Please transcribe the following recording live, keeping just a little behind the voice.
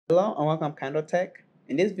Hello and welcome KahindoTech.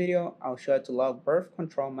 In this video, I'll show you how to log birth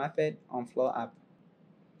control method on Flow app.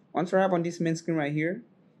 Once you arrive on this main screen right here,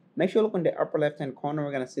 make sure you look on the upper left hand corner.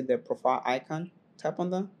 We're going to see the profile icon. Tap on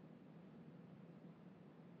that.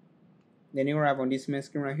 Then you arrive on this main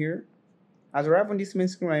screen right here. As you arrive on this main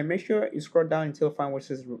screen right here, make sure you scroll down until you find where it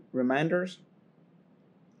says reminders.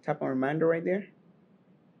 Tap on reminder right there.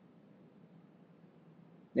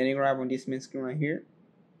 Then you arrive on this main screen right here.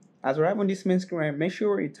 As you arrive on this main screen right here, make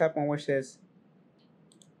sure you tap on where it says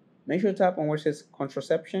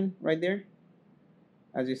contraception right there.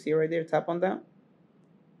 As you see right there, tap on that.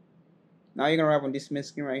 Now you're gonna arrive on this main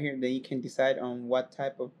screen right here. Then you can decide on what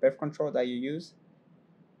type of birth control that you use.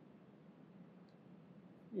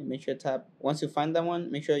 And make sure you tap. Once you find that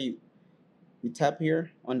one, make sure you tap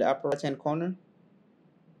here on the upper right hand corner.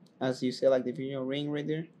 As you see, like the video ring right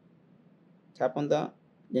there. Tap on that.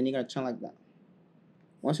 Then you're gonna turn like that.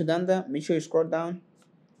 Once you've done that, make sure you scroll down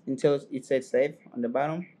until it says save on the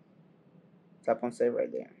bottom. Tap on save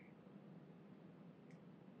right there.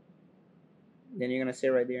 Then you're gonna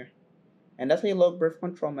save right there. And that's how you log birth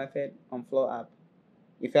control method on Flow app.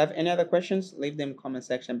 If you have any other questions, leave them in the comment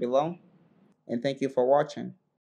section below. And thank you for watching.